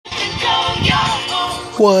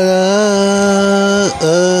What up?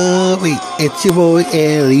 Wait, it's your boy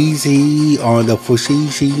L-Easy on the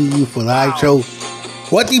Fushigi for Live Show.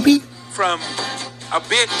 What, DP? From a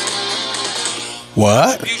bit.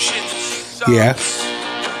 What? Contributions, Yeah.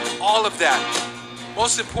 all of that.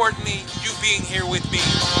 Most importantly, you being here with me.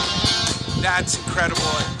 That's incredible.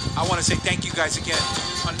 I want to say thank you guys again.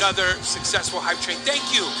 Another successful hype train.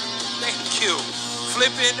 Thank you. Thank you.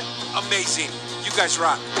 Flippin' amazing. You guys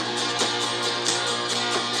rock.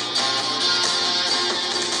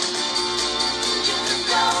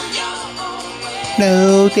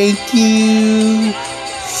 No, thank you.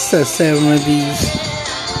 The 70s.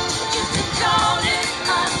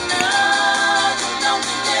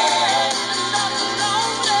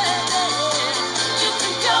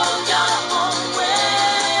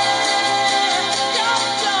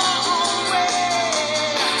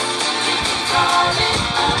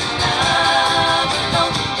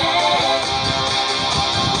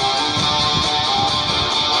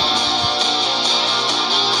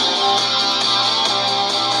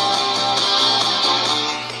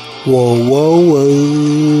 Whoa, whoa, whoa,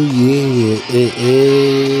 yeah.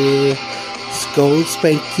 Skull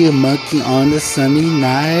spank your monkey on the sunny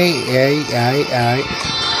night. Aye.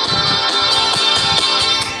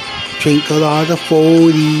 Drink a lot of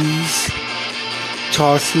 40s.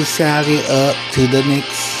 Toss your Sally up to the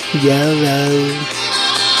next yellow.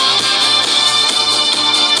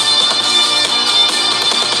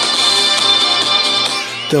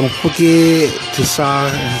 Don't forget to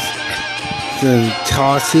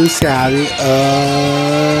toss your salad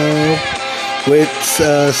up with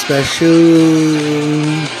special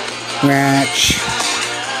ranch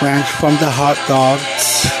from the hot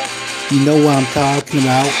dogs. You know what I'm talking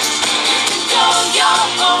about.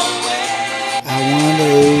 I want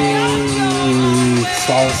to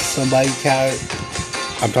sauce somebody's salad.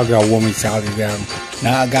 I'm talking about woman's salad down.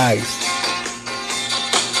 Nah, guys.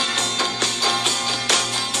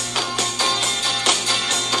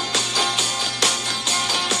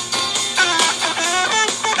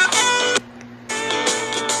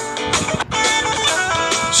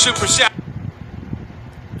 Super Sound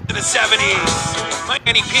in the 70s.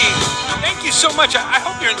 Miami P. Thank you so much. I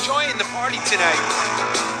hope you're enjoying the party tonight.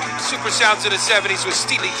 Super Sounds in the 70s with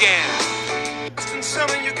Steely Dan.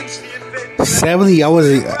 70, I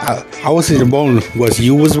wasn't born. Was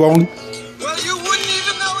you was born? Well, you wouldn't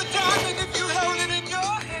even know a diamond if you held it in your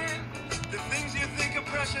hand. The things you think are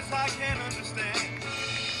precious, I can't understand.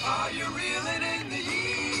 Are you reeling in the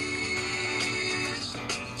years?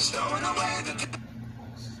 Stowing away the time?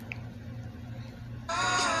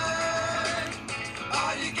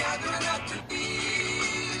 Are you gathering up the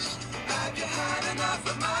bees? Have you had enough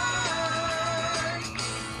of mine?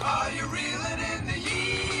 Are you reeling in the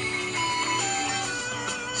years?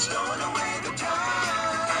 Stowing away the time?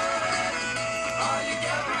 Are you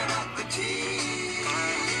gathering up the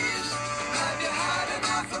tears? Have you had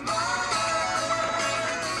enough of mine?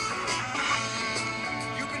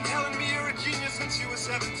 You've been telling me you're a genius since you were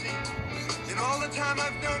 17. In all the time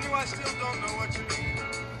I've known you, I still don't know what you mean.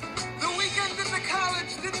 The weekend at the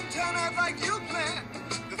college didn't turn out like you planned.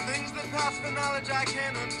 The things that pass for knowledge I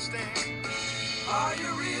can't understand. Are you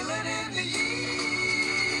reeling in the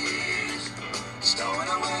years? Stowing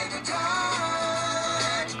away the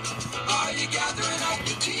time? Are you gathering up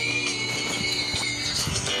the tears?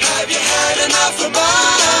 Have you had enough of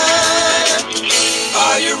mine?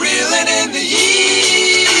 Are you reeling in the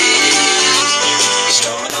years?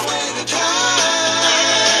 Stowing away the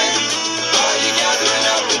time? Are you gathering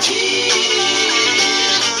up the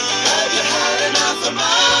tears? Have you had enough of mine?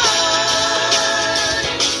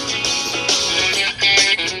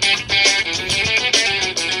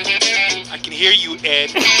 I can hear you,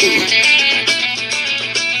 Ed.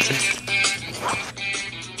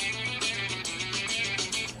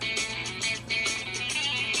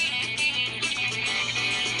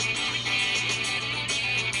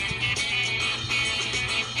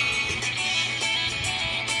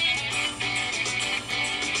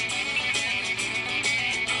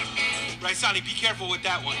 Right, Sonny, be careful with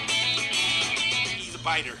that one. He's a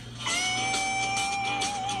biter.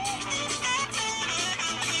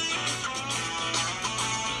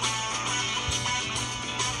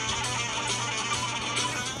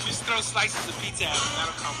 Just throw slices of pizza at him.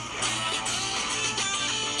 That'll calm him down.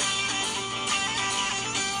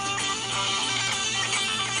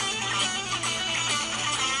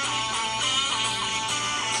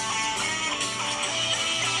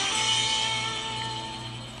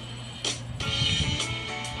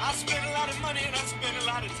 I spent a lot of money and I spent a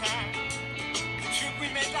lot of time. The trip we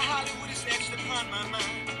made to Hollywood is etched upon my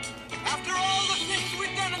mind. After all the things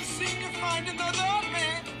we've done and seemed to find another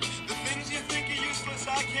man,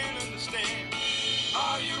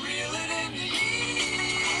 Are you reeling in the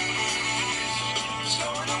years?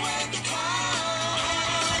 Stowing away the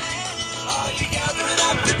clouds? Are you gathering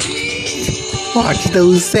up the keys? Watch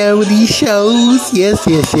those 70 shows. Yes,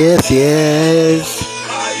 yes, yes, yes.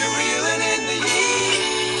 Are you reeling in the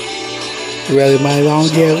years? Really, my long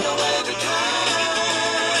hair. Stowing away the clouds?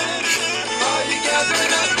 Are you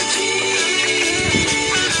gathering up the keys?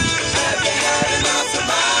 Have you had enough of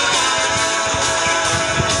mine?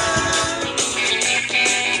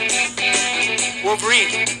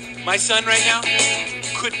 Wolverine, my son right now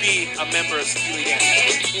could be a member of Steely Dan.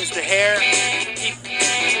 He has the hair, he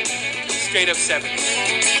straight up 70s.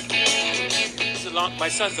 My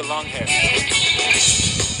son's the long hair.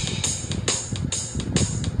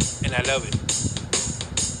 And I love it.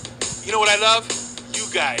 You know what I love? You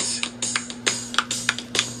guys.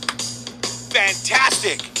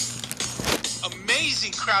 Fantastic.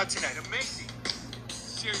 Amazing crowd tonight. Amazing.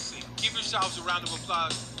 Seriously, give yourselves a round of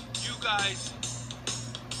applause. You guys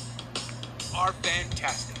are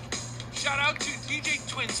fantastic. Shout out to DJ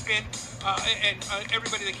Twin Spin and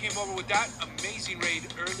everybody that came over with that amazing raid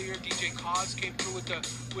earlier. DJ Cause came through with the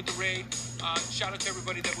raid. Shout out to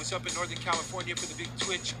everybody that was up in Northern California for the big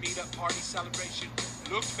Twitch meetup party celebration.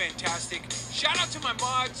 Looked fantastic. Shout out to my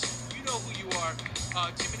mods. You know who you are.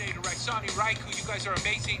 Timinator, Raisani, Raiku, you guys are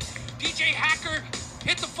amazing. DJ Hacker,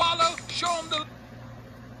 hit the follow. Show them the...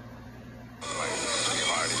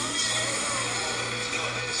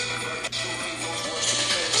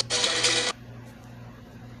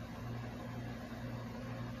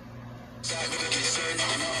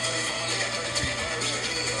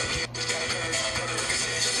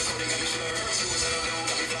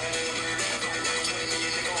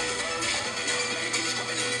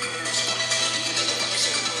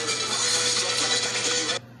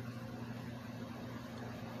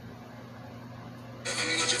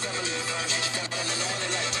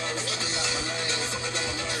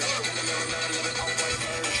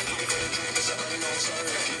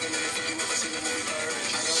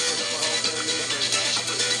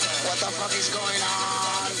 What the fuck is going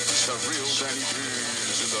on? It's the real Danny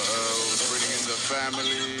Pease in the house, bringing in the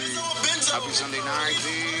family. Happy Sunday night,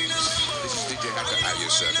 peeps. This is DJ Hacker at your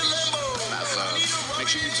service. Mad love. Make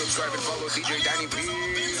sure you subscribe and follow DJ Danny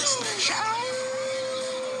Pease.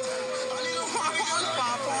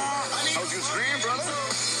 How's your stream, brother?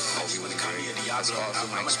 That's awesome.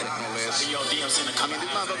 I'm expecting a list. I mean, these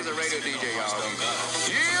motherfuckers are radio DJ, y'all.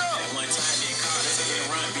 Yeah!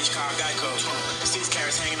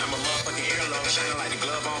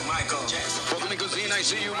 Welcome to Cuisine. I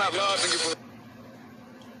see you, my love. Thank you for...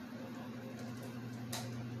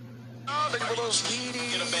 Thank you for those speedy.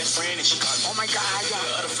 Oh my God,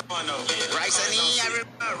 yeah. Rice and I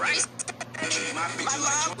remember Rice. My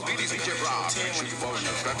love. Speedy DJ Rob. Make sure you follow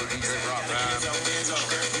your special DJ Rob, man.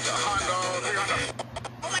 Hondo, 300.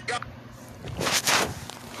 Oh my God.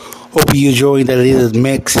 Hope you enjoyed that latest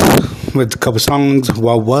mix with a couple songs.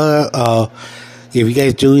 If you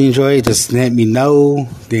guys do enjoy it, just let me know.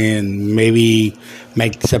 Then maybe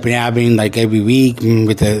make something happen like every week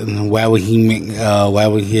with the whatever he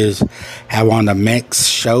have on the mix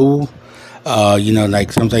show.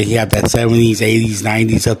 Like sometimes he have that 70s, 80s,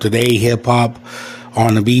 90s up to date hip hop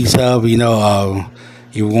on the beat stuff. You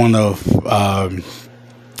want to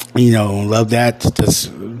love that,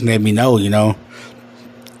 just let me know.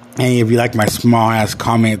 And if you like my small ass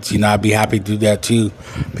comments, I'd be happy to do that too.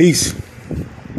 Peace.